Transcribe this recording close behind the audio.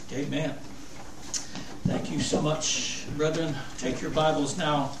Amen. Thank you so much, brethren. Take your Bibles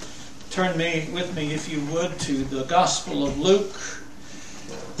now. Turn with me, if you would, to the Gospel of Luke.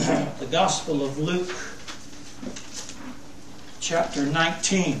 The Gospel of Luke, chapter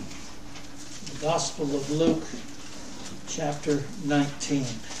 19. The Gospel of Luke, chapter 19.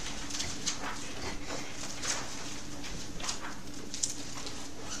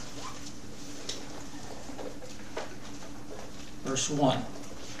 Verse 1.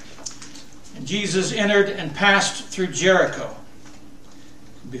 And Jesus entered and passed through Jericho.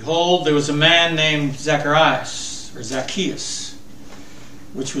 And behold, there was a man named Zacchaeus,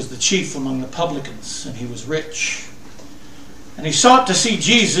 which was the chief among the publicans, and he was rich. And he sought to see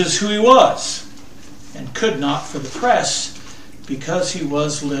Jesus, who he was, and could not for the press, because he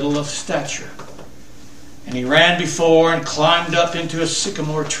was little of stature. And he ran before and climbed up into a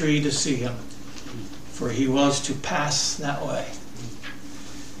sycamore tree to see him, for he was to pass that way.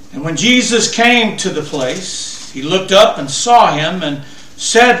 And when Jesus came to the place, he looked up and saw him and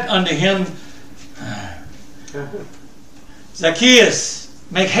said unto him, Zacchaeus,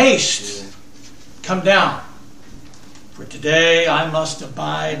 make haste, come down, for today I must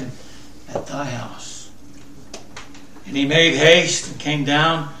abide at thy house. And he made haste and came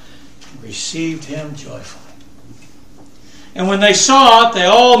down and received him joyfully. And when they saw it, they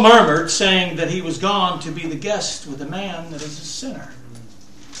all murmured, saying that he was gone to be the guest with a man that is a sinner.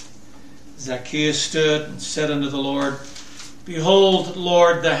 Zacchaeus stood and said unto the Lord, Behold,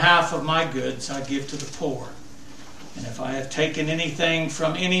 Lord, the half of my goods I give to the poor. And if I have taken anything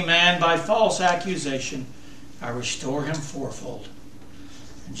from any man by false accusation, I restore him fourfold.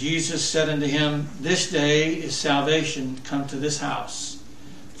 And Jesus said unto him, This day is salvation come to this house,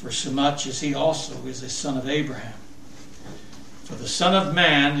 forsomuch as he also is a son of Abraham. For the Son of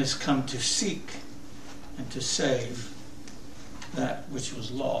Man is come to seek and to save that which was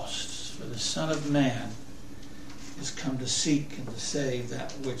lost. For the Son of Man is come to seek and to save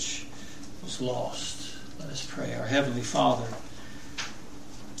that which was lost. Let us pray. Our Heavenly Father,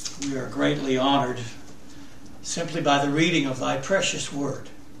 we are greatly honored simply by the reading of thy precious word.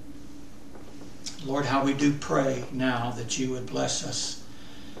 Lord, how we do pray now that you would bless us.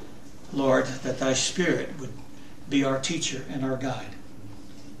 Lord, that thy Spirit would be our teacher and our guide,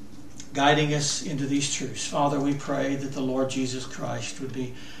 guiding us into these truths. Father, we pray that the Lord Jesus Christ would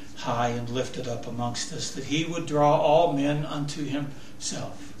be high and lifted up amongst us, that he would draw all men unto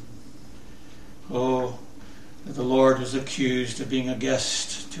himself. Oh, that the Lord was accused of being a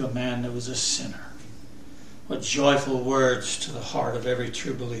guest to a man that was a sinner. What joyful words to the heart of every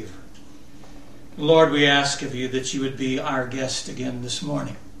true believer. Lord, we ask of you that you would be our guest again this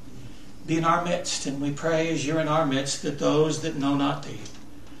morning. Be in our midst, and we pray as you're in our midst that those that know not thee,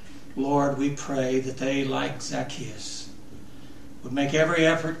 Lord, we pray that they, like Zacchaeus, would make every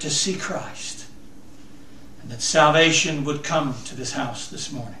effort to see Christ, and that salvation would come to this house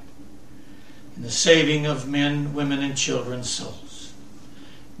this morning in the saving of men, women, and children's souls.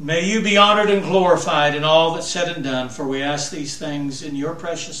 May you be honored and glorified in all that's said and done, for we ask these things in your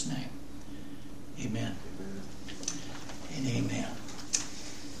precious name. Amen. And amen.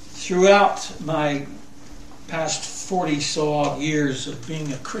 Throughout my past 40-so-odd years of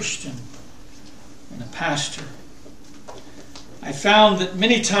being a Christian and a pastor, I found that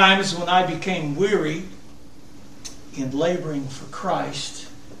many times when I became weary in laboring for Christ,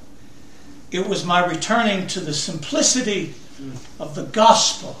 it was my returning to the simplicity of the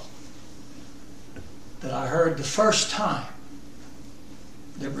gospel that I heard the first time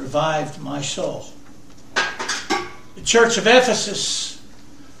that revived my soul. The church of Ephesus,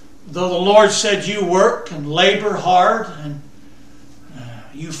 though the Lord said, you work and labor hard and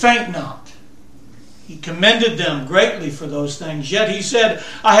you faint not, he commended them greatly for those things. Yet he said,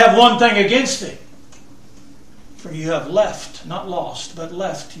 I have one thing against thee. For you have left, not lost, but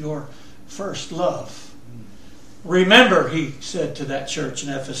left your first love. Remember, he said to that church in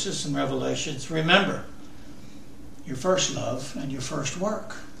Ephesus in Revelations, remember your first love and your first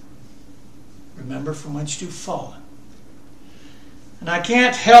work. Remember from whence you've fallen. And I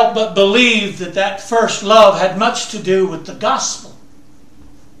can't help but believe that that first love had much to do with the gospel.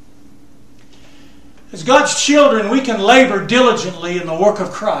 As God's children, we can labor diligently in the work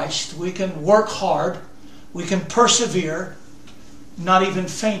of Christ. We can work hard. We can persevere, not even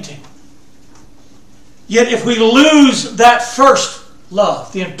fainting. Yet if we lose that first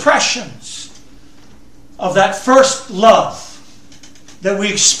love, the impressions of that first love that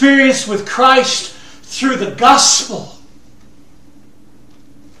we experience with Christ through the gospel,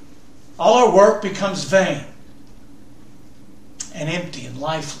 all our work becomes vain and empty and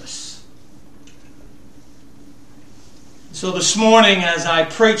lifeless. So this morning, as I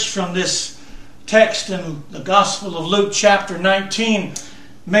preach from this text in the Gospel of Luke chapter 19,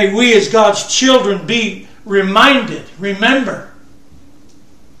 may we as God's children be remember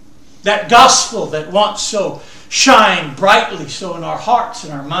that gospel that once so shined brightly so in our hearts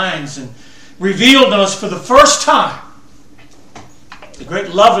and our minds and revealed to us for the first time the great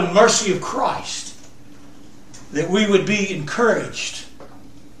love and mercy of Christ, that we would be encouraged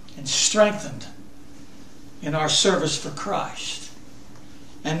and strengthened in our service for Christ.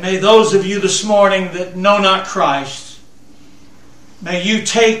 And may those of you this morning that know not Christ, may you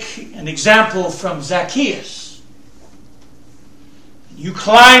take an example from Zacchaeus. You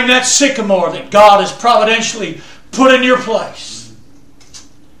climb that sycamore that God has providentially put in your place,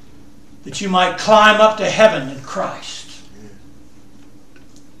 that you might climb up to heaven in Christ.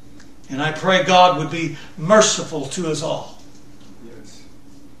 And I pray God would be merciful to us all. Yes.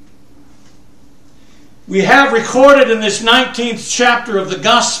 We have recorded in this 19th chapter of the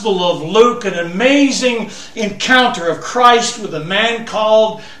Gospel of Luke an amazing encounter of Christ with a man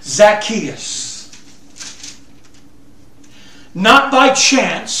called Zacchaeus. Not by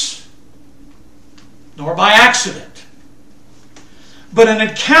chance, nor by accident, but an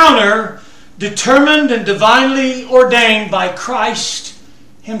encounter determined and divinely ordained by Christ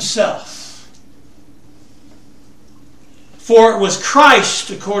Himself. For it was Christ,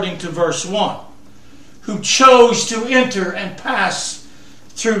 according to verse 1, who chose to enter and pass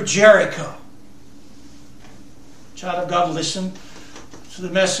through Jericho. Child of God, listen to the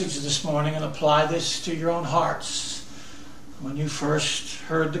message this morning and apply this to your own hearts. When you first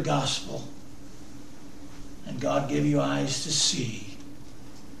heard the gospel and God gave you eyes to see,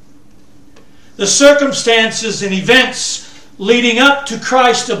 the circumstances and events leading up to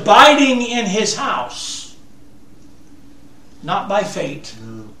Christ abiding in His house, not by fate,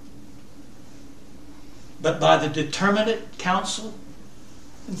 but by the determinate counsel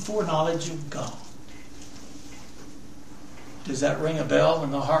and foreknowledge of God. Does that ring a bell in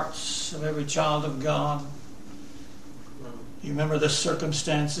the hearts of every child of God? You remember the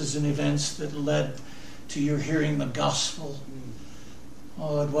circumstances and events that led to your hearing the gospel?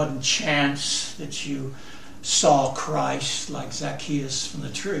 Oh, it wasn't chance that you saw Christ like Zacchaeus from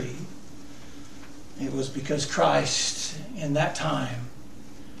the tree. It was because Christ in that time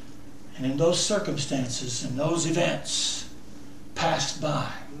and in those circumstances and those events passed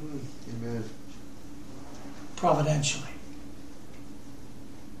by. Amen. Providentially.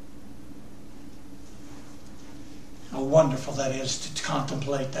 How wonderful that is to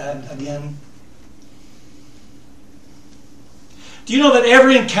contemplate that again. Do you know that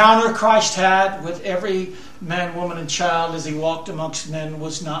every encounter Christ had with every man, woman, and child as He walked amongst men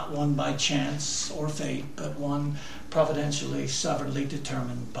was not one by chance or fate, but one providentially, sovereignly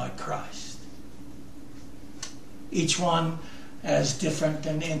determined by Christ? Each one as different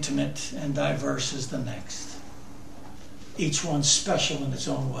and intimate and diverse as the next. Each one special in its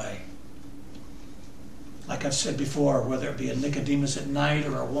own way. Like I've said before, whether it be a Nicodemus at night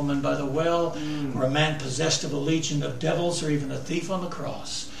or a woman by the well or a man possessed of a legion of devils or even a thief on the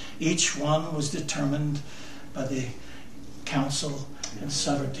cross, each one was determined by the counsel and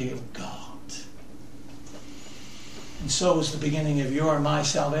sovereignty of God. And so was the beginning of your and my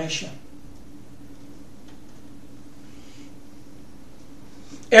salvation.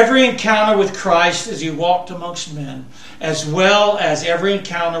 Every encounter with Christ as He walked amongst men, as well as every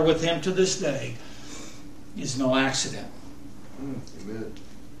encounter with Him to this day, is no accident. Amen.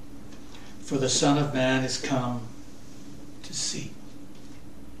 For the Son of Man is come to seek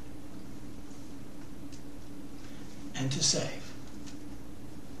and to save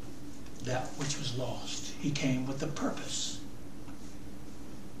that which was lost. He came with a purpose,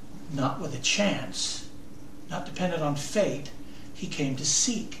 not with a chance, not dependent on fate. He came to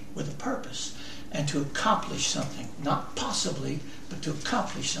seek with a purpose and to accomplish something, not possibly, but to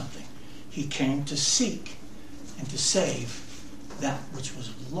accomplish something. He came to seek and to save that which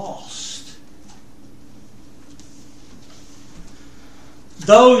was lost.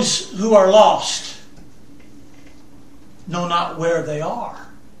 Those who are lost know not where they are.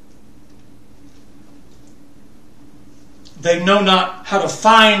 They know not how to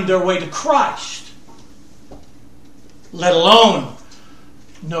find their way to Christ, let alone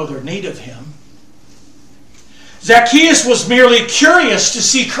know their need of Him. Zacchaeus was merely curious to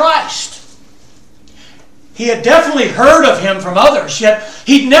see Christ. He had definitely heard of Him from others, yet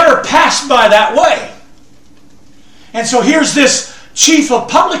he'd never passed by that way. And so here's this chief of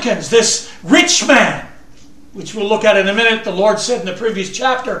publicans, this rich man, which we'll look at in a minute. The Lord said in the previous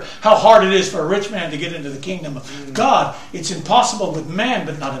chapter how hard it is for a rich man to get into the kingdom of God. It's impossible with man,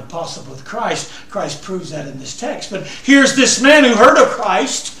 but not impossible with Christ. Christ proves that in this text. But here's this man who heard of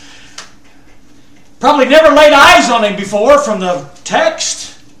Christ, probably never laid eyes on him before from the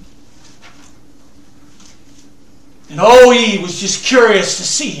text. And he was just curious to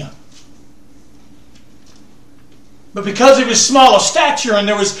see him. But because he was small of stature and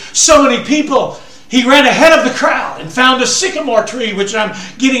there was so many people, he ran ahead of the crowd and found a sycamore tree, which I'm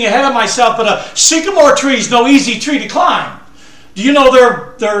getting ahead of myself, but a sycamore tree is no easy tree to climb. Do you know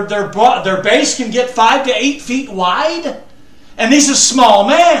their base can get 5 to 8 feet wide? And he's a small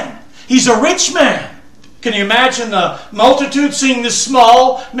man. He's a rich man. Can you imagine the multitude seeing this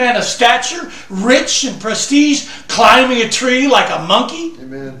small man of stature, rich and prestige, climbing a tree like a monkey?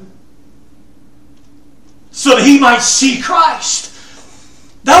 Amen. So that he might see Christ.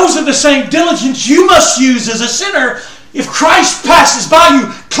 Those are the same diligence you must use as a sinner. If Christ passes by you,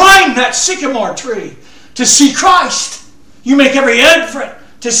 climb that sycamore tree to see Christ. You make every effort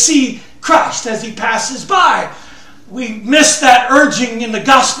to see Christ as he passes by. We miss that urging in the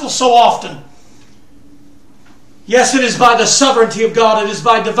gospel so often. Yes, it is by the sovereignty of God. It is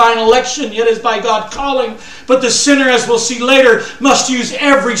by divine election. It is by God calling. But the sinner, as we'll see later, must use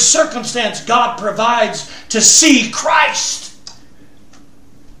every circumstance God provides to see Christ.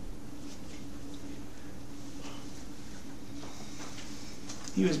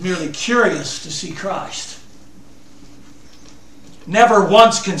 He was merely curious to see Christ, never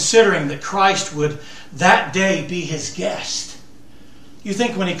once considering that Christ would that day be his guest. You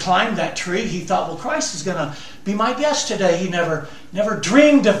think when he climbed that tree, he thought, well, Christ is going to be my guest today. He never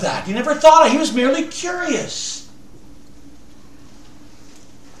dreamed of that. He never thought of it. He was merely curious.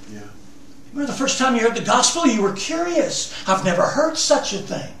 Yeah. Remember the first time you heard the gospel, you were curious. I've never heard such a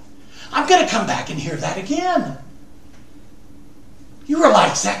thing. I'm going to come back and hear that again. You were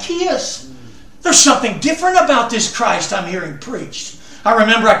like Zacchaeus. There's something different about this Christ I'm hearing preached. I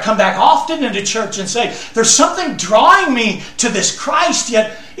remember I'd come back often into church and say, there's something drawing me to this Christ,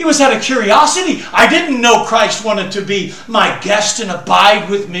 yet it was out of curiosity. I didn't know Christ wanted to be my guest and abide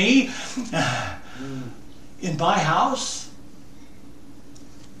with me in my house.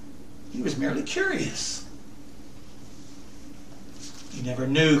 He was merely curious. He never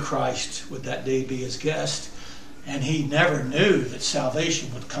knew Christ would that day be his guest, and he never knew that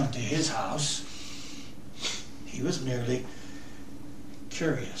salvation would come to his house. He was merely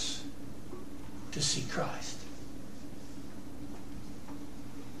curious to see Christ.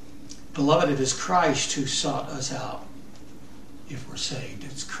 Beloved, it is Christ who sought us out if we're saved.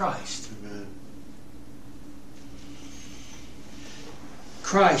 It's Christ. Amen.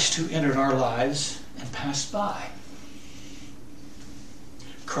 Christ who entered our lives and passed by.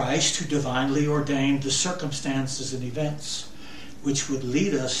 Christ who divinely ordained the circumstances and events which would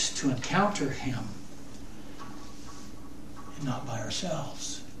lead us to encounter him, and not by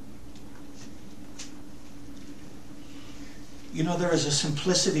ourselves. You know, there is a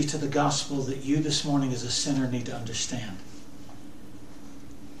simplicity to the gospel that you this morning as a sinner need to understand.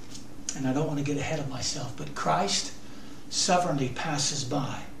 And I don't want to get ahead of myself, but Christ sovereignly passes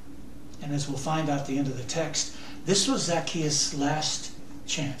by. And as we'll find out at the end of the text, this was Zacchaeus' last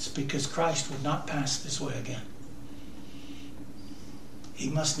chance, because Christ would not pass this way again. He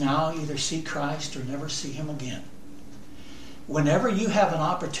must now either see Christ or never see him again. Whenever you have an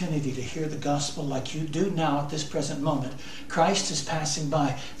opportunity to hear the gospel like you do now at this present moment, Christ is passing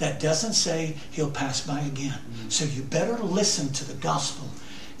by. That doesn't say he'll pass by again. So you better listen to the gospel.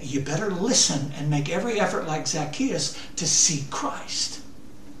 You better listen and make every effort like Zacchaeus to see Christ.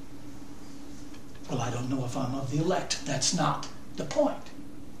 Well, I don't know if I'm of the elect. That's not the point.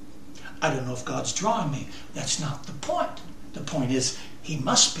 I don't know if God's drawing me. That's not the point. The point is, he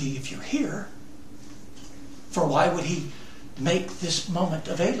must be if you're here. For why would he make this moment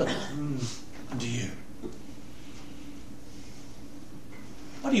available to you?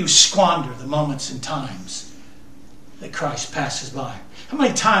 Why do you squander the moments and times that Christ passes by? How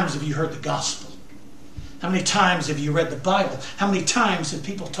many times have you heard the gospel? How many times have you read the Bible? How many times have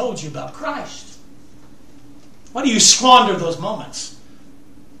people told you about Christ? Why do you squander those moments?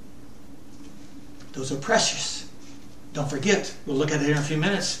 Those are precious. Don't forget, we'll look at it in a few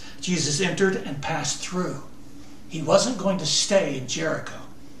minutes. Jesus entered and passed through. He wasn't going to stay in Jericho.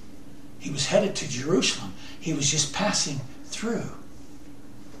 He was headed to Jerusalem. He was just passing through.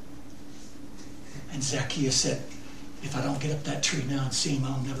 And Zacchaeus said, if I don't get up that tree now and see him,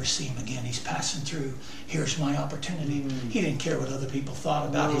 I'll never see him again. He's passing through. Here's my opportunity. He didn't care what other people thought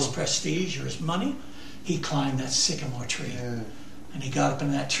about his prestige or his money. He climbed that sycamore tree And he got up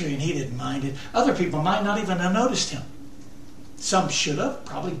in that tree and he didn't mind it. Other people might not even have noticed him. Some should have,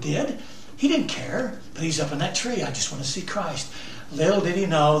 probably did. He didn't care, but he's up in that tree. I just want to see Christ. Little did he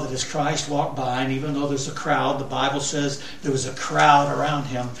know that as Christ walked by, and even though there's a crowd, the Bible says there was a crowd around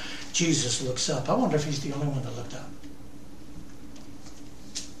him, Jesus looks up. I wonder if he's the only one that looked up.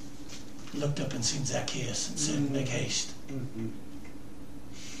 Looked up and seen Zacchaeus and said, make haste.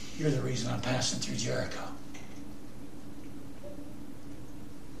 You're the reason I'm passing through Jericho.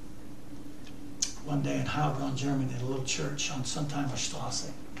 One day in Heilbronn, Germany, in a little church on Sontheimer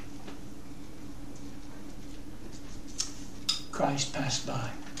Strasse, Christ passed by.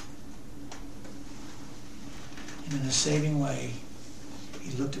 And in a saving way,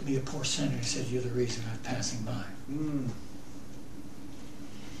 he looked at me, a poor sinner, and said, you're the reason I'm passing by.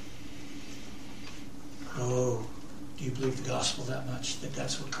 Oh, do you believe the gospel that much, that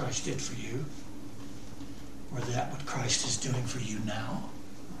that's what Christ did for you? Or that what Christ is doing for you now?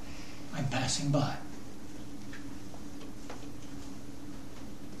 I'm passing by.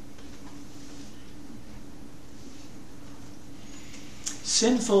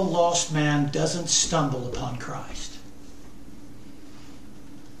 Sinful, lost man doesn't stumble upon Christ.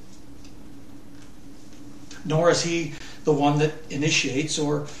 Nor is he the one that initiates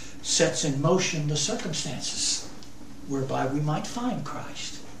or sets in motion the circumstances whereby we might find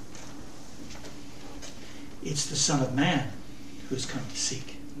Christ. It's the Son of Man who has come to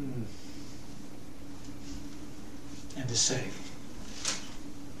seek and to save.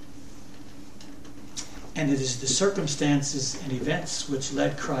 And it is the circumstances and events which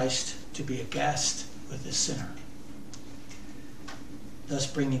led Christ to be aghast with this sinner, thus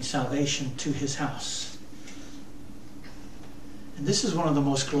bringing salvation to his house. And this is one of the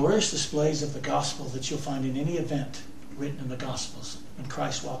most glorious displays of the gospel that you'll find in any event written in the Gospels. When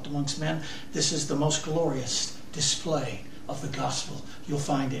Christ walked amongst men, this is the most glorious display of the gospel you'll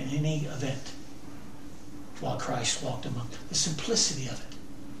find in any event while Christ walked among. The simplicity of it.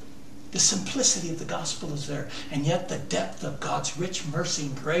 The simplicity of the gospel is there, and yet the depth of God's rich mercy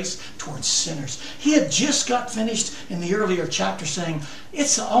and grace towards sinners. He had just got finished in the earlier chapter saying,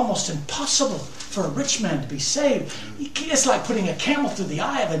 it's almost impossible for a rich man to be saved. It's like putting a camel through the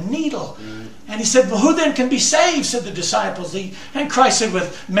eye of a needle. And he said, well, who then can be saved, said the disciples. And Christ said,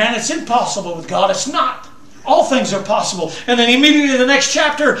 with man it's impossible, with God it's not. All things are possible. And then immediately in the next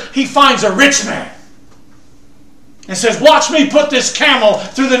chapter, he finds a rich man. And says, watch me put this camel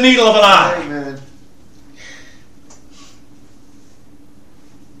through the needle of an eye. Amen.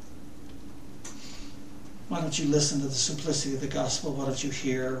 Why don't you listen to the simplicity of the gospel? Why don't you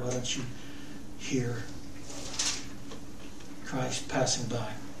hear Christ passing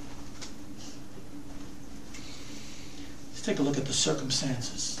by? Let's take a look at the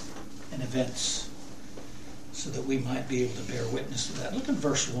circumstances and events so that we might be able to bear witness to that. Look at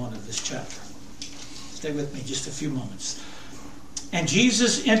verse 1 of this chapter. Stay with me just a few moments. And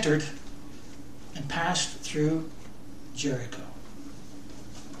Jesus entered and passed through Jericho.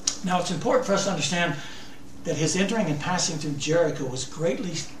 Now it's important for us to understand that his entering and passing through Jericho was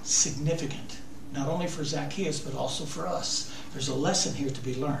greatly significant, not only for Zacchaeus but also for us. There's a lesson here to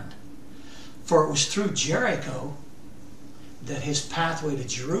be learned. For it was through Jericho that his pathway to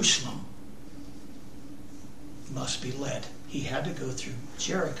Jerusalem must be led. He had to go through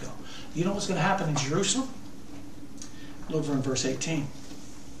Jericho. You know what's going to happen in Jerusalem? Look over in verse 18,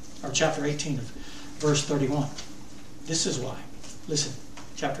 or chapter 18 of verse 31. This is why. Listen,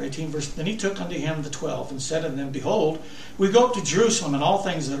 chapter 18, verse. Then he took unto him the 12 and said unto them, behold, we go up to Jerusalem, and all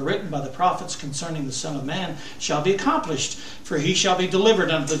things that are written by the prophets concerning the Son of Man shall be accomplished. For he shall be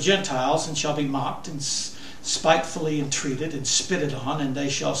delivered unto the Gentiles, and shall be mocked, and spitefully entreated, and spitted on, and they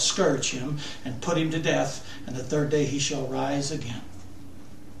shall scourge him, and put him to death, and the third day he shall rise again.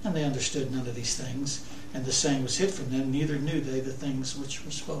 And they understood none of these things, and the saying was hid from them, neither knew they the things which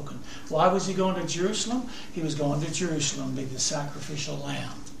were spoken. Why was he going to Jerusalem? He was going to Jerusalem to be the sacrificial lamb.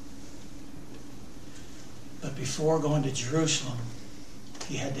 But before going to Jerusalem,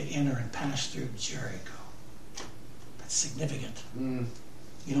 he had to enter and pass through Jericho. That's significant.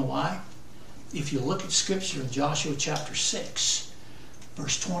 You know why? If you look at Scripture in Joshua chapter 6,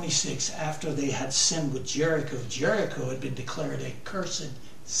 verse 26, after they had sinned with Jericho, Jericho had been declared a cursed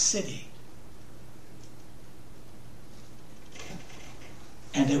city.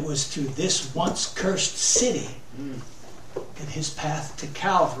 And it was through this once cursed city that his path to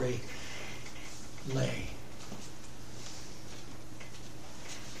Calvary lay.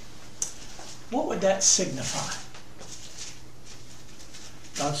 What would that signify?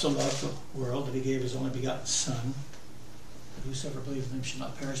 God so loved the world that he gave his only begotten Son, that whosoever believes in him shall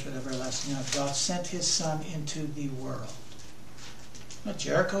not perish but have everlasting life. God sent his Son into the world What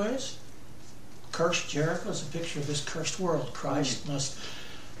Jericho is? Cursed Jericho is a picture of this cursed world. Christ must,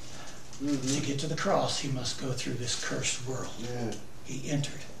 to get to the cross, he must go through this cursed world. Yeah. He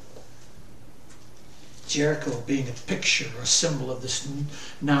entered. Jericho being a picture or a symbol of this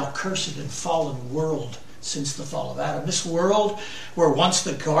now cursed and fallen world since the fall of Adam. This world where once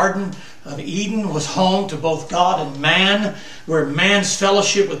the Garden of Eden was home to both God and man, where man's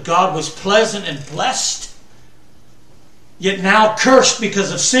fellowship with God was pleasant and blessed, yet now cursed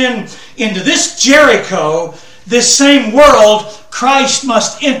because of sin. Into this Jericho, this same world, Christ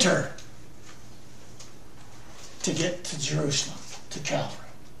must enter to get to Jerusalem, to Calvary.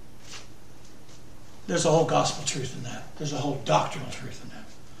 There's a whole gospel truth in that. There's a whole doctrinal truth in that.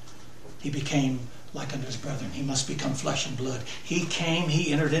 He became like unto his brethren. He must become flesh and blood. He came,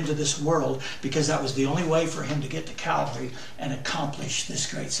 he entered into this world because that was the only way for him to get to Calvary and accomplish this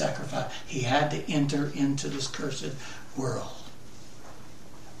great sacrifice. He had to enter into this cursed world.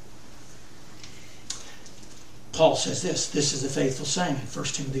 Paul says this is a faithful saying in 1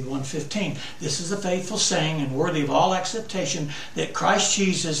 Timothy 1:15. This is a faithful saying and worthy of all acceptation that Christ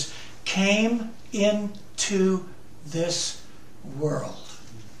Jesus came into this world.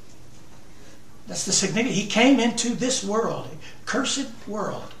 That's the significance. He came into this world, a cursed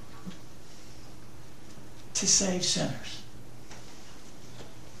world, to save sinners,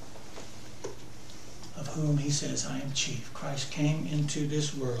 of whom he says, I am chief. Christ came into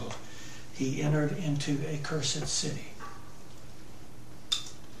this world. He entered into a cursed city.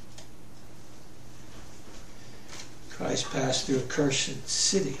 Christ passed through a cursed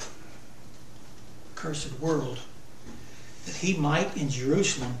city, cursed world, that he might in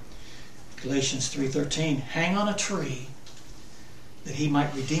Jerusalem, Galatians 3:13, hang on a tree, that he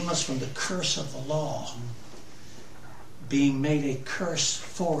might redeem us from the curse of the law, being made a curse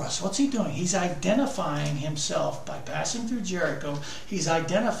for us. What's he doing? He's identifying himself by passing through Jericho. He's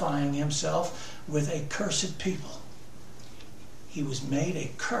identifying himself with a cursed people. He was made a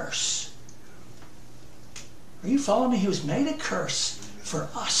curse. Are you following me? He was made a curse for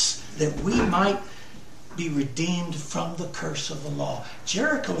us, that we might be redeemed from the curse of the law.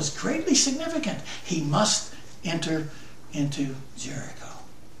 Jericho is greatly significant. He must enter into Jericho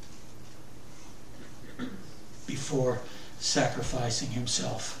before sacrificing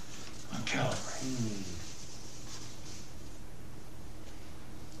himself on Calvary.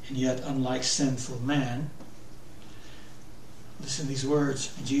 And yet, unlike sinful man, listen to these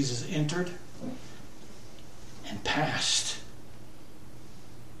words. Jesus entered and passed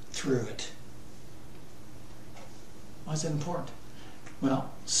through it. Why is that important? Well,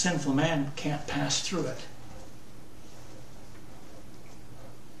 sinful man can't pass through it.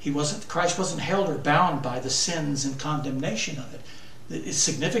 Christ wasn't held or bound by the sins and condemnation of it. It's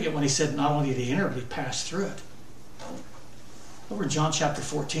significant when he said not only did he enter, but he passed through it. Over in John chapter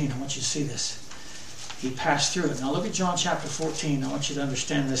 14, I want you to see this. He passed through it. Now look at John chapter 14. I want you to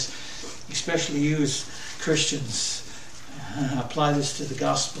understand this, especially you as Christians. Apply this to the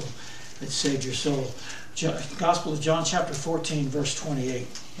gospel that saved your soul. Gospel of John chapter 14, verse 28.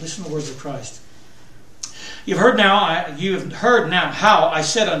 Listen to the words of Christ. You have heard now how I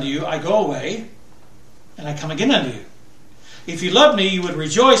said unto you, I go away, and I come again unto you. If you loved me, you would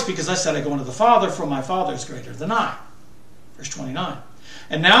rejoice, because I said I go unto the Father, for my Father is greater than I. Verse 29.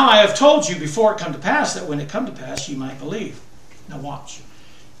 And now I have told you before it come to pass, that when it come to pass, ye might believe. Now watch.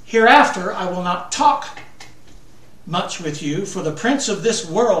 Hereafter I will not talk much with you, for the prince of this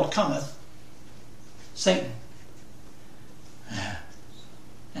world cometh, Satan,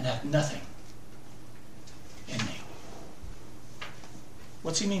 and hath nothing in me.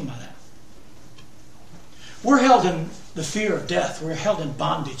 What's he mean by that? We're held in the fear of death. We're held in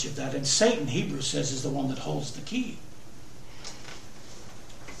bondage of that. And Satan, Hebrews says, is the one that holds the key.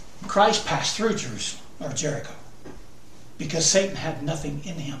 Christ passed through Jerusalem, or Jericho, because Satan had nothing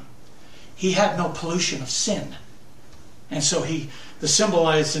in him. He had no pollution of sin. And so the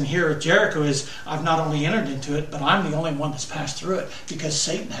symbolized in here of Jericho is, I've not only entered into it, but I'm the only one that's passed through it, because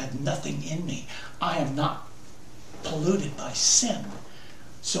Satan had nothing in me. I am not polluted by sin,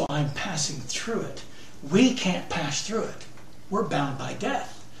 so I'm passing through it. We can't pass through it. We're bound by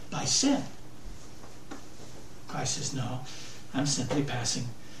death, by sin. Christ says, no, I'm simply passing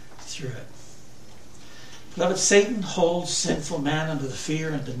through it. Beloved, Satan holds sinful man under the fear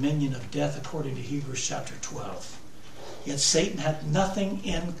and dominion of death, according to Hebrews chapter 12. Yet Satan had nothing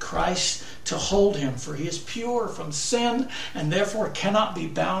in Christ to hold him, for he is pure from sin and therefore cannot be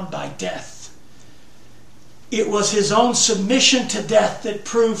bound by death. It was his own submission to death that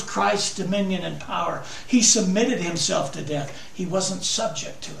proved Christ's dominion and power. He submitted himself to death. He wasn't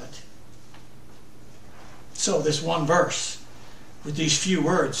subject to it. So this one verse with these few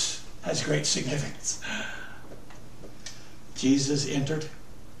words has great significance. Jesus entered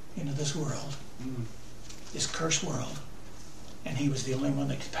into this world, this cursed world, and he was the only one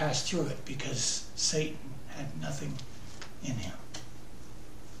that could pass through it because Satan had nothing in him.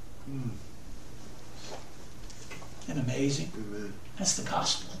 Isn't it amazing? Amen. That's the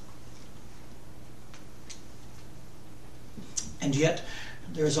gospel. And yet,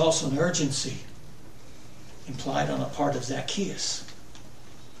 there is also an urgency implied on the part of Zacchaeus.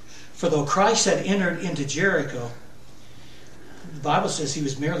 For though Christ had entered into Jericho, the Bible says he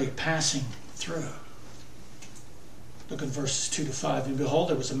was merely passing through. Look at verses 2 to 5. And behold,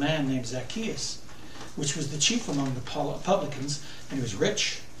 there was a man named Zacchaeus, which was the chief among the publicans, and he was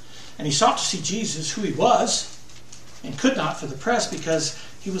rich. And he sought to see Jesus, who he was, and could not for the press, because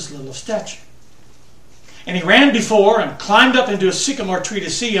he was little of stature. And he ran before and climbed up into a sycamore tree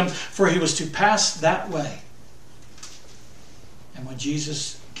to see him, for he was to pass that way. And when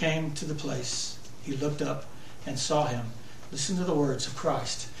Jesus came to the place, he looked up and saw him. Listen to the words of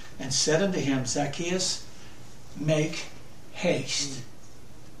Christ. And said unto him, Zacchaeus, make haste.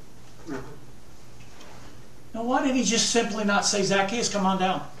 Now, why did he just simply not say, Zacchaeus, come on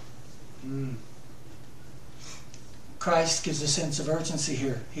down? Christ gives a sense of urgency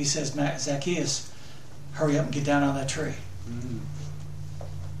here. He says, Zacchaeus, hurry up and get down on that tree.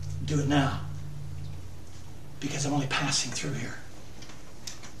 Do it now, because I'm only passing through here.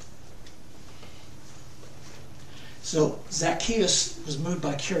 So Zacchaeus was moved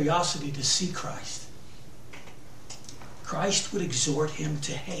by curiosity to see Christ. Christ would exhort him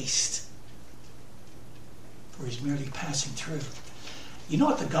to haste, for he's merely passing through. You know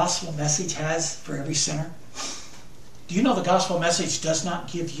what the gospel message has for every sinner? Do you know the gospel message does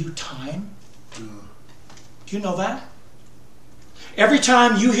not give you time? Do you know that? Every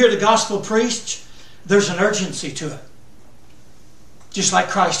time you hear the gospel preached, there's an urgency to it. Just like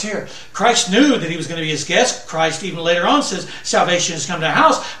Christ here. Christ knew that he was going to be his guest. Christ even later on says salvation has come to the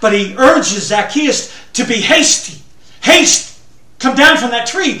house. But he urges Zacchaeus to be hasty. Haste! Come down from that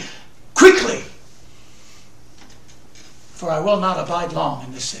tree quickly. For I will not abide long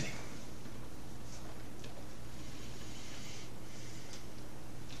in this city.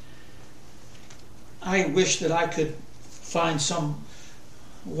 I wish that I could find some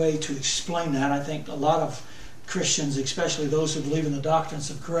way to explain that. I think a lot of Christians, especially those who believe in the doctrines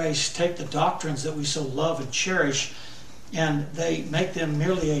of grace, take the doctrines that we so love and cherish, and they make them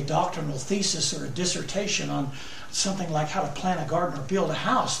merely a doctrinal thesis or a dissertation on something like how to plant a garden or build a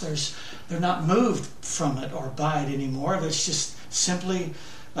house. They're not moved from it or by it anymore. It's just simply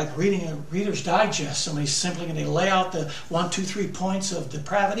like reading a Reader's Digest. Somebody's simply going to lay out the 1, 2, 3 points of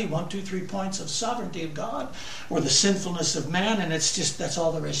depravity, 1, 2, 3 points of sovereignty of God, or the sinfulness of man, and it's just, that's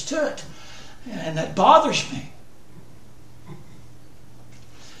all there is to it. And that bothers me.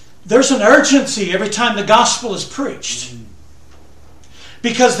 There's an urgency every time the gospel is preached.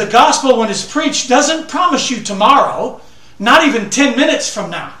 Because the gospel, when it's preached, doesn't promise you tomorrow, not even 10 minutes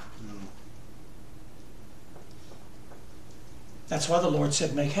from now. That's why the Lord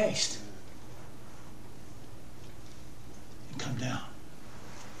said, make haste and come down.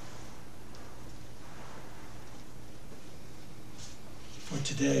 For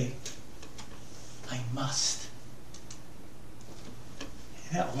today, I must.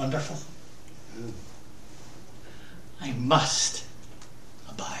 Isn't that wonderful? I must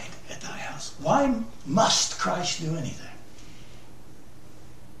abide at thy house. Why must Christ do anything?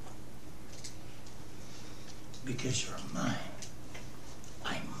 Because you're mine.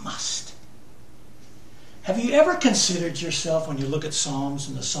 I must. Have you ever considered yourself when you look at Psalms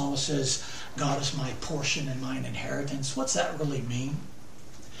and the psalmist says, God is my portion and mine inheritance? What's that really mean?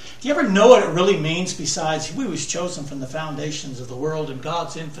 Do you ever know what it really means besides we was chosen from the foundations of the world and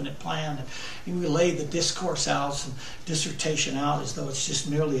God's infinite plan, and we lay the discourse out and dissertation out as though it's just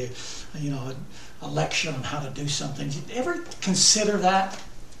merely a lecture on how to do something? Did you ever consider that?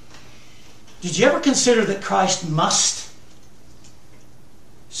 Did you ever consider that Christ must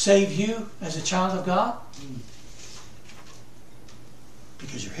save you as a child of God?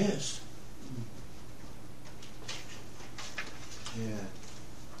 Because you're his. Yeah.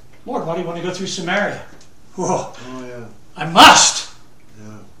 Lord, why do you want to go through Samaria? Whoa. Oh, yeah. I must.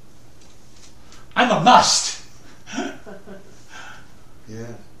 Yeah. I'm a must. Yeah.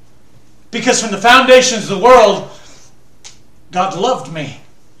 Because from the foundations of the world, God loved me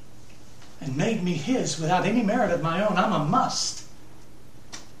and made me his without any merit of my own. I'm a must.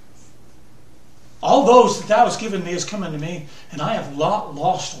 All those that thou hast given me has come unto me, and I have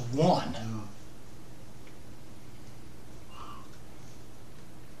lost one.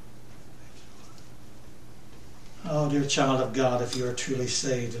 Oh, dear child of God, if you are truly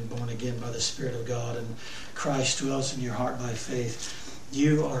saved and born again by the Spirit of God and Christ dwells in your heart by faith,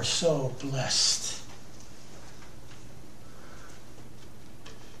 you are so blessed.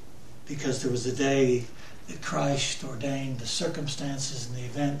 Because there was a day that Christ ordained the circumstances and the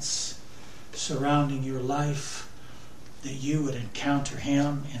events surrounding your life that you would encounter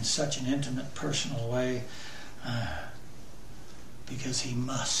Him in such an intimate, personal way, because He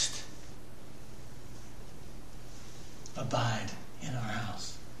must abide in our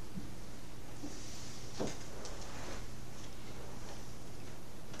house.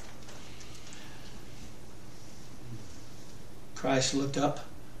 Christ looked up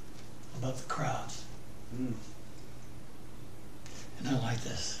above the crowds. And I like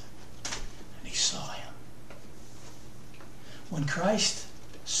this. And He saw Him. When Christ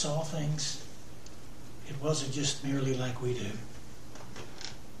saw things, it wasn't just merely like we do.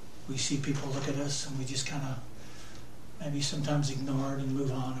 We see people look at us and we just kind of maybe sometimes ignore it and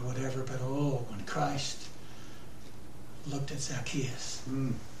move on or whatever. But when Christ looked at Zacchaeus,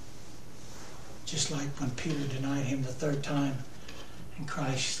 just like when Peter denied Him the third time, and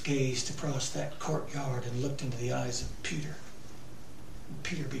Christ gazed across that courtyard and looked into the eyes of Peter. And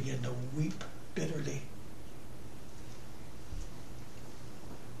Peter began to weep bitterly.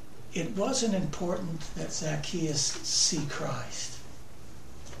 It wasn't important that Zacchaeus see Christ.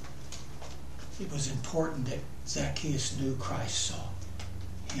 It was important that Zacchaeus knew Christ saw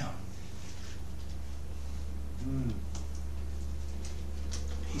him.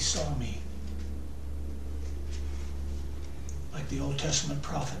 He saw me. Like the Old Testament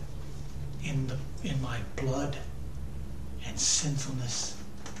prophet, in my blood and sinfulness.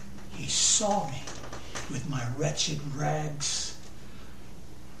 He saw me with my wretched rags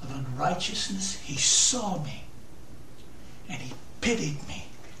of unrighteousness. He saw me and He pitied me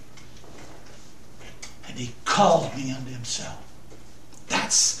and He called me unto Himself.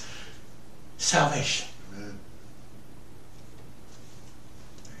 That's salvation. Amen.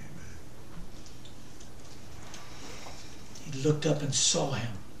 He looked up and saw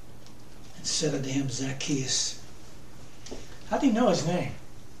him and said unto him, Zacchaeus. How do you know his name?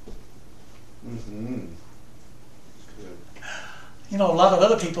 Good. You know, a lot of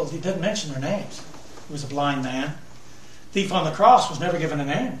other people, He didn't mention their names. He was a blind man. Thief on the cross was never given a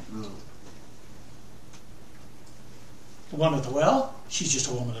name. No. The one at the well, she's just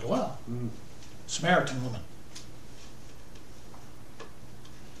a woman at a well. Samaritan woman.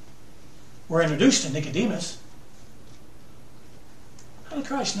 We're introduced to Nicodemus. How did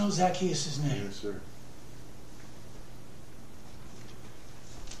Christ know Zacchaeus' name? Yes, sir.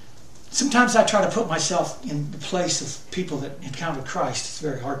 Sometimes I try to put myself in the place of people that encounter Christ. It's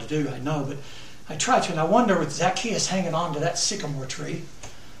very hard to do, I know, but I try to. And I wonder, with Zacchaeus hanging on to that sycamore tree,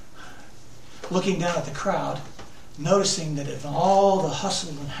 looking down at the crowd, noticing that in all the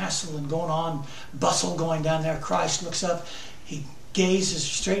hustle and hassle and going on, bustle going down there, Christ looks up, He gazes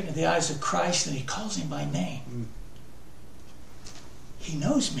straight into the eyes of Christ, and He calls him by name. He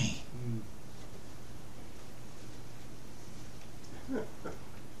knows me.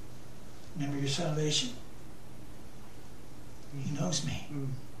 Remember your salvation? He knows me.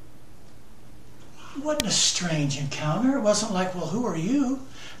 It wasn't a strange encounter. It wasn't like, well, who are you?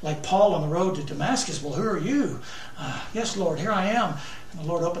 Like Paul on the road to Damascus. Well, who are you? Yes, Lord, here I am. And the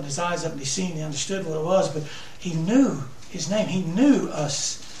Lord opened His eyes up and He seen, He understood what it was, but He knew His name. He knew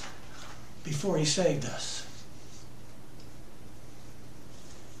us before He saved us.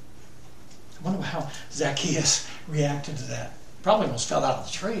 I wonder how Zacchaeus reacted to that. Probably almost fell out of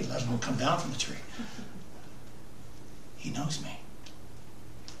the tree, let alone come down from the tree. He knows me.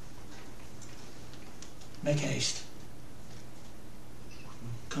 Make haste.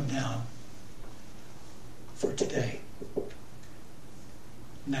 Come down for today.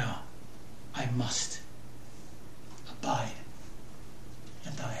 Now, I must abide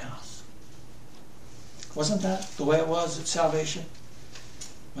in Thy house. Wasn't that the way it was at salvation?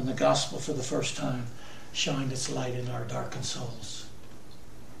 When the gospel for the first time shined its light in our darkened souls.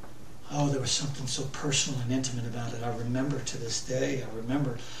 Oh, there was something so personal and intimate about it. I remember to this day. I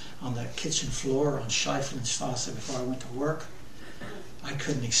remember on that kitchen floor on Scheifelestrasse before I went to work. I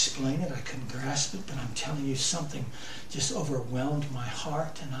couldn't explain it. I couldn't grasp it. But I'm telling you, something just overwhelmed my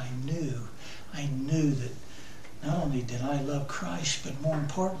heart. And I knew that not only did I love Christ, but more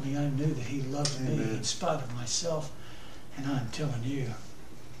importantly, I knew that He loved me in spite of myself. And I'm telling you,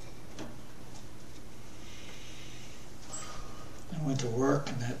 I went to work,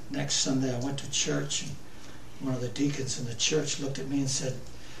 and that next Sunday I went to church, and one of the deacons in the church looked at me and said,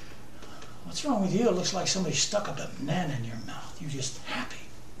 "What's wrong with you? It looks like somebody stuck a banana in your mouth. You're just happy."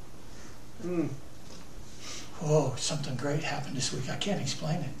 oh, something great happened this week. I can't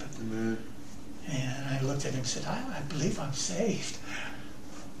explain it, but Amen. and I looked at him and said, I believe I'm saved.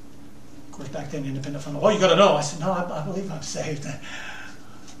 Of course, back then, independent fundamental. Oh, you got to know. I said, no, I believe I'm saved.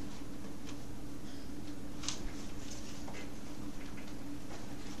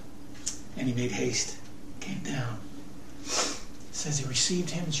 And he made haste, came down. It says he received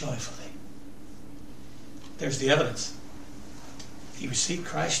him joyfully. There's the evidence. He received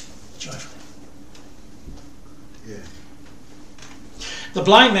Christ joyfully. Yeah. The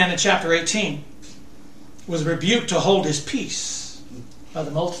blind man in chapter 18 was rebuked to hold his peace by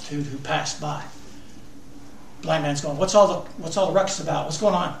the multitude who passed by. Blind man's going, what's all the ruckus about? What's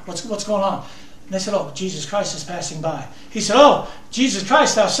going on? What's going on? And they said, oh, Jesus Christ is passing by. He said, oh, Jesus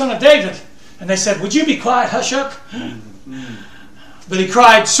Christ, thou son of David. And they said, would you be quiet, hush up? But he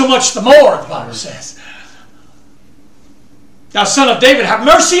cried so much the more, the Bible says. Thou son of David, have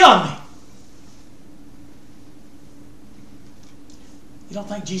mercy on me. You don't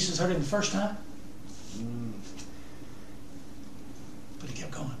think Jesus heard him the first time? But he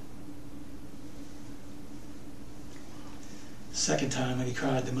kept going. Second time when he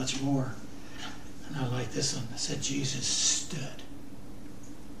cried, the much more. And I like this one. It said Jesus stood.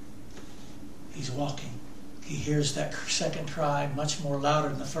 He's walking. He hears that second cry much more louder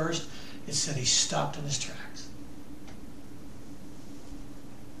than the first. It said he stopped in his tracks.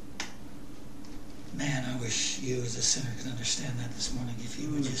 Man, I wish you as a sinner could understand that this morning. If you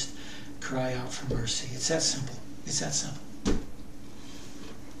would just cry out for mercy. It's that simple. It's that simple.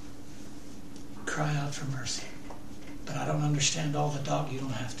 Cry out for mercy. But I don't understand all the dog. You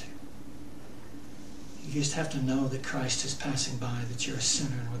don't have to. You just have to know that Christ is passing by, that you're a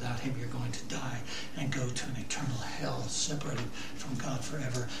sinner, and without him you're going to die and go to an eternal hell, separated from God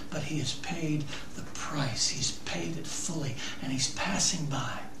forever. But he has paid the price. He's paid it fully, and he's passing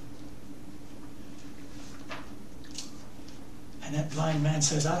by. And that blind man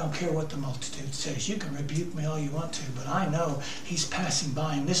says, I don't care what the multitude says. You can rebuke me all you want to, but I know he's passing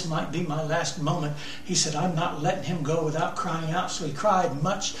by, and this might be my last moment. He said, I'm not letting him go without crying out. So he cried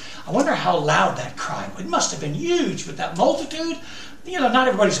much. I wonder how loud that cry. It must have been huge with that multitude. You know, not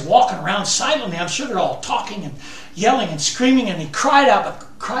everybody's walking around silently. I'm sure they're all talking and yelling and screaming, and he cried out,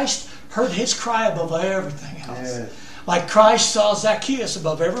 but Christ heard his cry above everything else. Yeah. Like Christ saw Zacchaeus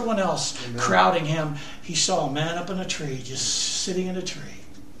above everyone else. Amen. Crowding him. He saw a man up in a tree, just sitting in a tree.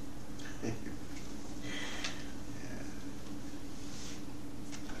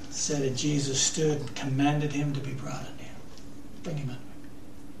 Said, and Jesus stood and commanded him to be brought unto him. Bring him unto me.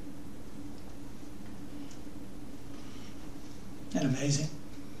 Isn't that amazing?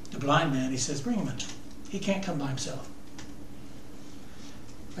 The blind man, he says, bring him unto me. He can't come by himself.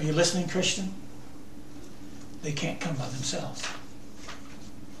 Are you listening, Christian? They can't come by themselves.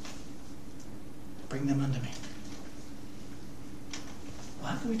 Bring them unto me.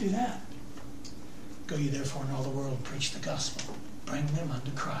 Well, how can we do that? Go ye therefore in all the world and preach the gospel. Bring them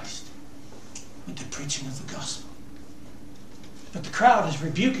unto Christ with the preaching of the gospel. But the crowd is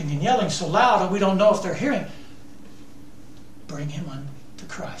rebuking and yelling so loud that we don't know if they're hearing. Bring him unto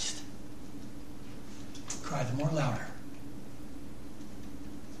Christ. Cry the more louder.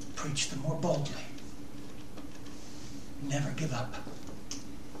 Preach the more boldly. Never give up.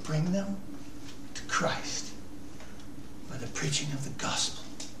 Bring them to Christ by the preaching of the gospel.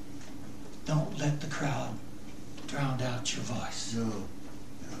 Don't let the crowd drown out your voice. No.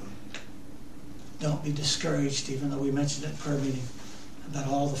 Don't be discouraged, even though we mentioned at prayer meeting about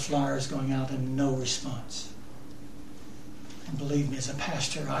all the flyers going out and no response. And believe me, as a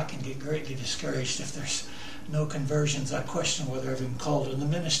pastor, I can get greatly discouraged if there's no conversions. I question whether I've been called in the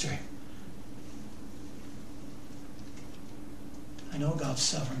ministry. I know God's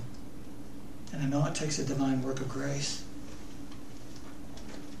sovereign, and I know it takes a divine work of grace.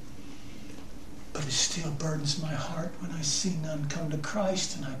 But it still burdens my heart when I see none come to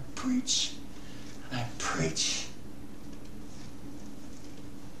Christ, and I preach, and I preach,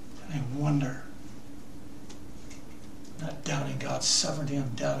 and I wonder. I'm not doubting God's sovereignty,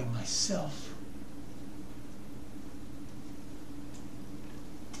 I'm doubting myself.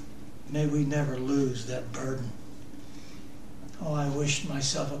 May we never lose that burden. Oh, I wished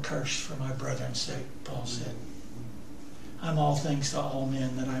myself accursed for my brethren's sake, Paul said. I'm all things to all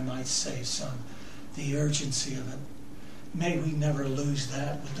men that I might save some. The urgency of it. May we never lose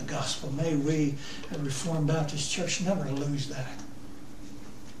that with the gospel. May we at Reformed Baptist Church never lose that.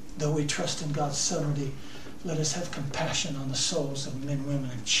 Though we trust in God's sovereignty, let us have compassion on the souls of men, women,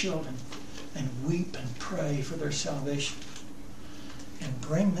 and children, and weep and pray for their salvation, and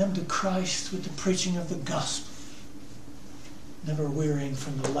bring them to Christ with the preaching of the gospel. never wearying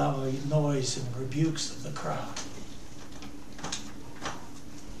from the loud noise and rebukes of the crowd.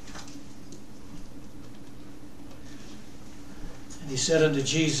 And he said unto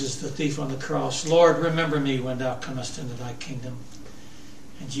Jesus, the thief on the cross, Lord, remember me when thou comest into thy kingdom.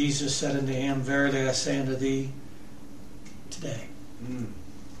 And Jesus said unto him, verily I say unto thee, today.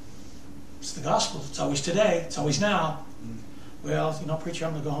 It's the gospel. It's always today. It's always now. Well, preacher,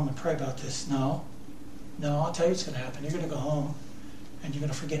 I'm going to go home and pray about this. No, I'll tell you what's going to happen. You're going to go home and you're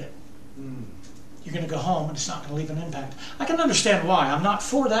going to forget it. You're going to go home and it's not going to leave an impact. I can understand why. I'm not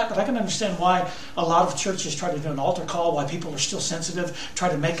for that, but I can understand why a lot of churches try to do an altar call, why people are still sensitive, try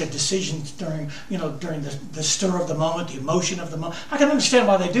to make a decision during the stir of the moment, the emotion of the moment. I can understand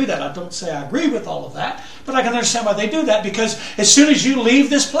why they do that. I don't say I agree with all of that, but I can understand why they do that, because as soon as you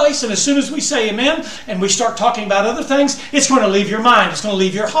leave this place and as soon as we say amen and we start talking about other things, it's going to leave your mind. It's going to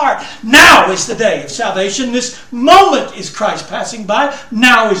leave your heart. Now is the day of salvation. This moment is Christ passing by.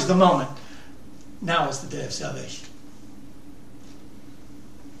 Now is the moment. Now is the day of salvation.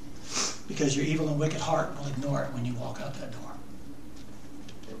 Because your evil and wicked heart will ignore it when you walk out that door.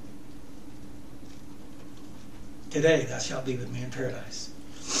 Today thou shalt be with me in paradise.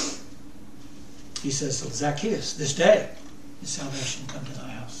 He says to Zacchaeus, this day is salvation come to thy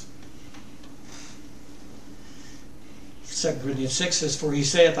house. 2 Corinthians 6 says, for he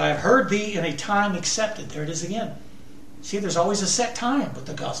saith, I have heard thee in a time accepted. There it is again. See, there's always a set time with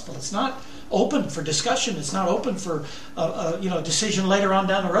the gospel. It's not open for discussion. It's not open for a decision later on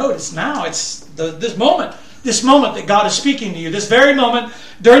down the road. It's now. It's this moment that God is speaking to you. This very moment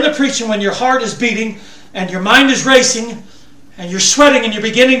during the preaching, when your heart is beating and your mind is racing and you're sweating and you're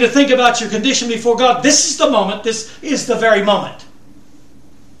beginning to think about your condition before God. This is the moment. This is the very moment.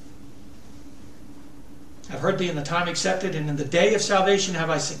 I've heard thee in the time accepted, and in the day of salvation have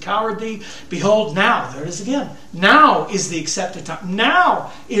I succored thee. Behold, now, there it is again. Now is the accepted time.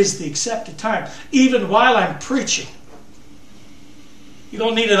 Now is the accepted time. Even while I'm preaching. You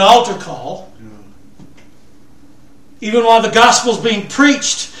don't need an altar call. Even while the gospel's being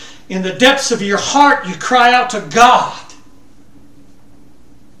preached, in the depths of your heart, you cry out to God.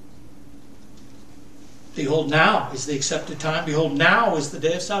 Behold, now is the accepted time. Behold, now is the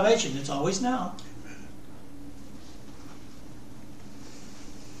day of salvation. It's always now.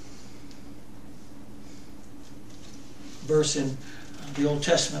 Verse in the Old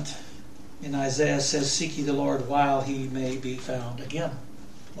Testament in Isaiah says, seek ye the Lord while he may be found. Again,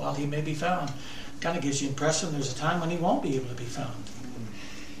 while he may be found. Kind of gives you the impression there's a time when he won't be able to be found.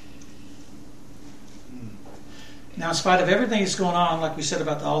 Now, in spite of everything that's going on, like we said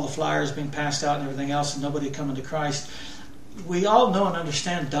about all the flyers being passed out and everything else and nobody coming to Christ, we all know and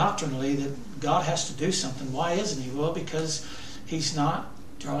understand doctrinally that God has to do something. Why isn't he? Well, because he's not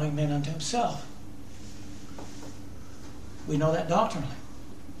drawing men unto himself. We know that doctrinally.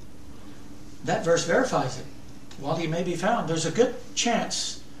 That verse verifies it. While he may be found, there's a good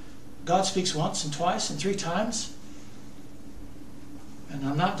chance God speaks once and twice and 3 times. And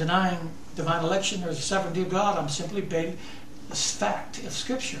I'm not denying divine election or the sovereignty of God. I'm simply debating this fact of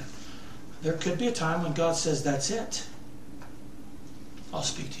Scripture. There could be a time when God says, that's it. I'll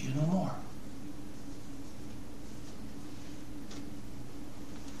speak to you no more.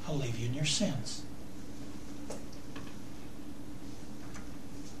 I'll leave you in your sins.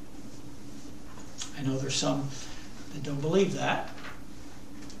 I know there's some that don't believe that,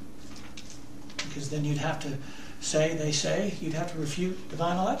 because then you'd have to say, you'd have to refute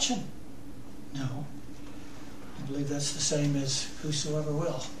divine election. No. I believe that's the same as whosoever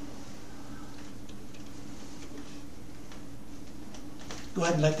will. Go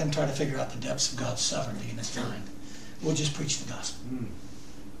ahead and let them try to figure out the depths of God's sovereignty in his mind. We'll just preach the gospel.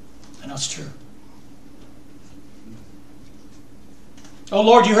 I know it's true. Oh,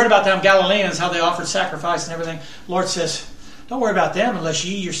 Lord, you heard about them Galileans, how they offered sacrifice and everything. Lord says, don't worry about them unless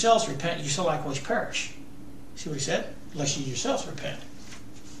ye yourselves repent. You shall likewise perish. See what he said? Unless ye yourselves repent.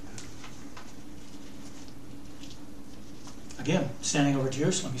 Again, standing over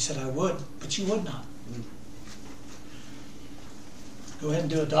Jerusalem, he said, I would, but you would not. Go ahead and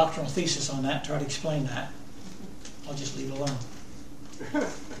do a doctrinal thesis on that, try to explain that. I'll just leave it alone.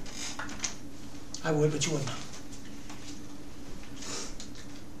 I would, but you would not.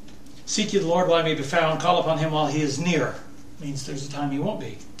 Seek ye the Lord while he may be found. Call upon him while he is near. Means there's a time he won't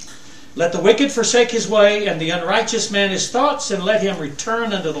be. Let the wicked forsake his way, and the unrighteous man his thoughts, and let him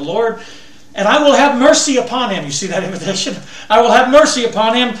return unto the Lord. And I will have mercy upon him. You see that invitation? I will have mercy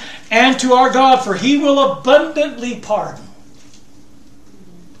upon him and to our God, for he will abundantly pardon.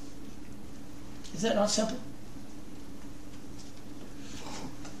 Is that not simple?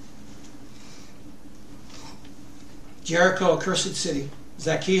 Jericho, a cursed city.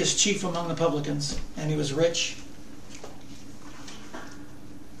 Zacchaeus, chief among the publicans, and he was rich.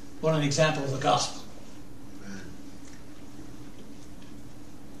 What an example of the gospel. Amen.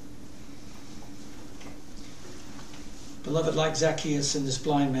 Beloved, like Zacchaeus and this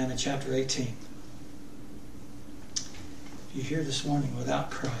blind man in chapter 18, you're here this morning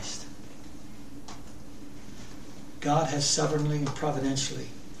without Christ. God has sovereignly and providentially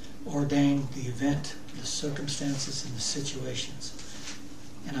ordained the event, the circumstances, and the situations.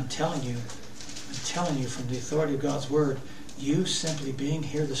 And I'm telling you from the authority of God's Word, you simply being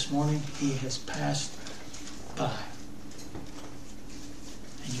here this morning, He has passed by.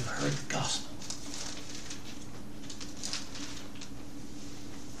 And you've heard the gospel.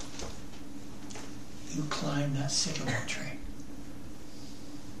 You climb that sycamore tree.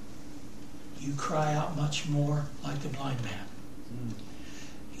 You cry out much more like the blind man.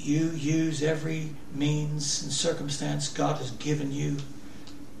 You use every means and circumstance God has given you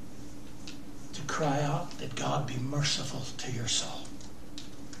to cry out that God be merciful to your soul.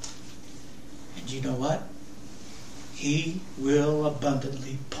 And you know what? He will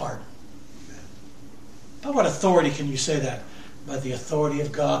abundantly pardon. By what authority can you say that? By the authority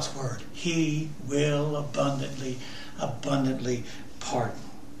of God's Word. He will abundantly pardon.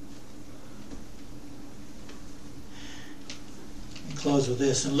 And close with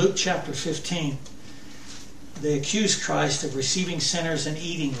this. In Luke chapter 15, they accused Christ of receiving sinners and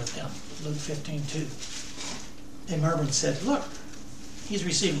eating with them. Luke 15:2. They murmured and said, look, He's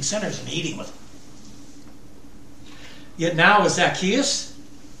receiving sinners and eating with them. Yet now with Zacchaeus,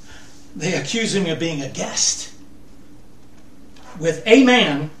 they accuse him of being a guest with a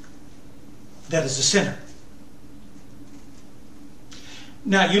man that is a sinner.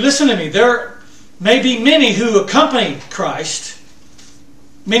 Now, you listen to me. There may be many who accompanied Christ,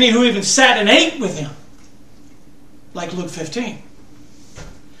 many who even sat and ate with Him, like Luke 15.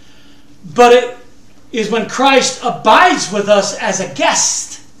 But it is when Christ abides with us as a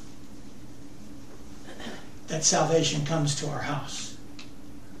guest that salvation comes to our house.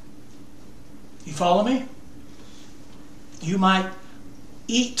 You follow me? You might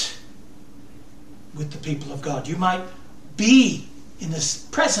eat with the people of God. You might be in the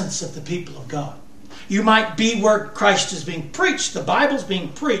presence of the people of God. You might be where Christ is being preached. The Bible's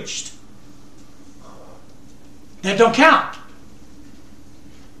being preached. That don't count.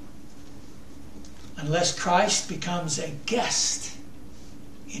 Unless Christ becomes a guest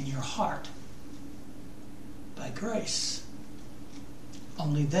in your heart by grace.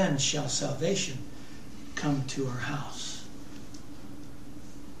 Only then shall salvation come to our house.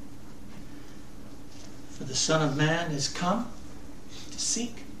 For the Son of Man is come to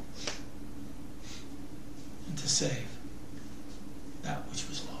seek and to save that which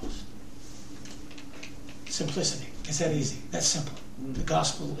was lost. Simplicity. It's that easy. That's simple. The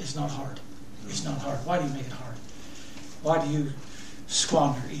gospel is not hard. It's not hard. Why do you make it hard? Why do you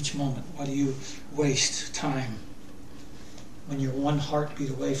squander each moment? Why do you waste time when you're one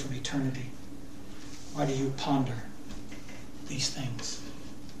heartbeat away from eternity? Why do you ponder these things?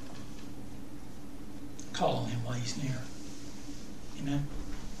 Call on Him while He's near. Amen.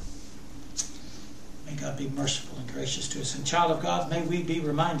 May God be merciful and gracious to us. And child of God, may we be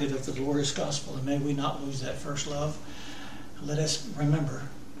reminded of the glorious gospel, and may we not lose that first love. Let us remember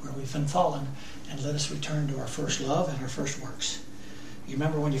where we've been fallen, and let us return to our first love and our first works. You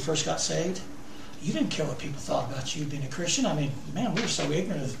remember when you first got saved? You didn't care what people thought about you being a Christian. I mean, man, we were so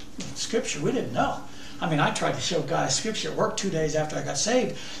ignorant of Scripture, we didn't know. I mean, I tried to show guys Scripture at work 2 days after I got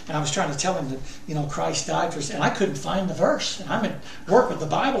saved, and I was trying to tell him that, Christ died for us, and I couldn't find the verse. And I'm at work with the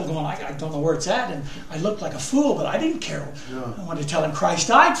Bible going, I don't know where it's at, and I looked like a fool, but I didn't care. No. I wanted to tell him Christ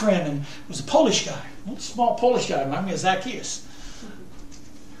died for him, and it was a Polish guy, a small Polish guy, reminded me of Zacchaeus.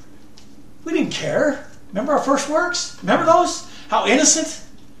 We didn't care. Remember our first works? Remember those? How innocent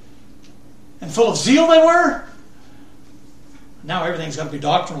and full of zeal they were? Now everything's got to be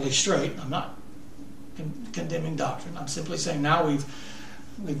doctrinally straight. I'm not condemning doctrine. I'm simply saying now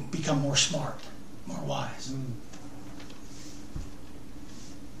we've become more smart, more wise.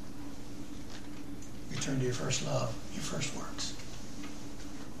 Return to your first love, your first works.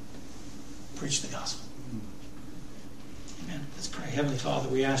 Preach the gospel. Amen. Let's pray. Heavenly Father,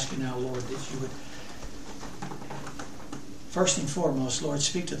 we ask you now, Lord, that you would first and foremost, Lord,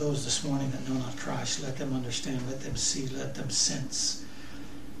 speak to those this morning that know not Christ. Let them understand, let them see, let them sense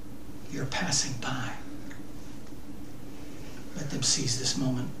you're passing by. Let them seize this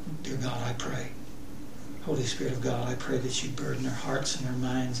moment. Dear God, I pray. Holy Spirit of God, I pray that you burden their hearts and their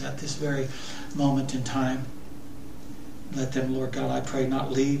minds at this very moment in time. Let them, Lord God, I pray,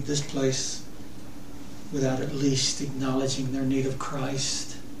 not leave this place without at least acknowledging their need of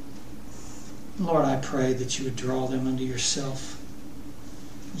Christ. Lord, I pray that you would draw them unto yourself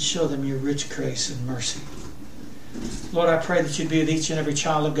and show them your rich grace and mercy. Lord, I pray that you'd be with each and every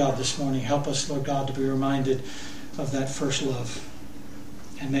child of God this morning. Help us, Lord God, to be reminded of that first love.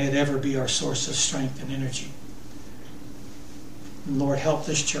 And may it ever be our source of strength and energy. And Lord, help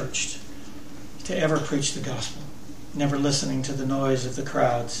this church to ever preach the gospel, never listening to the noise of the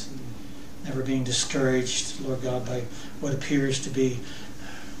crowds, never being discouraged, Lord God, by what appears to be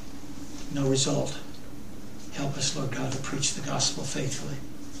no result. Help us, Lord God, to preach the gospel faithfully,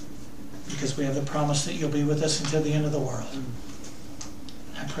 because we have the promise that you'll be with us until the end of the world.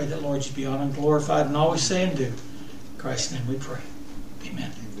 I pray that, Lord, you'd be honored and glorified in all we say and do. In Christ's name we pray.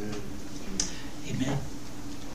 Amen. Amen. Amen.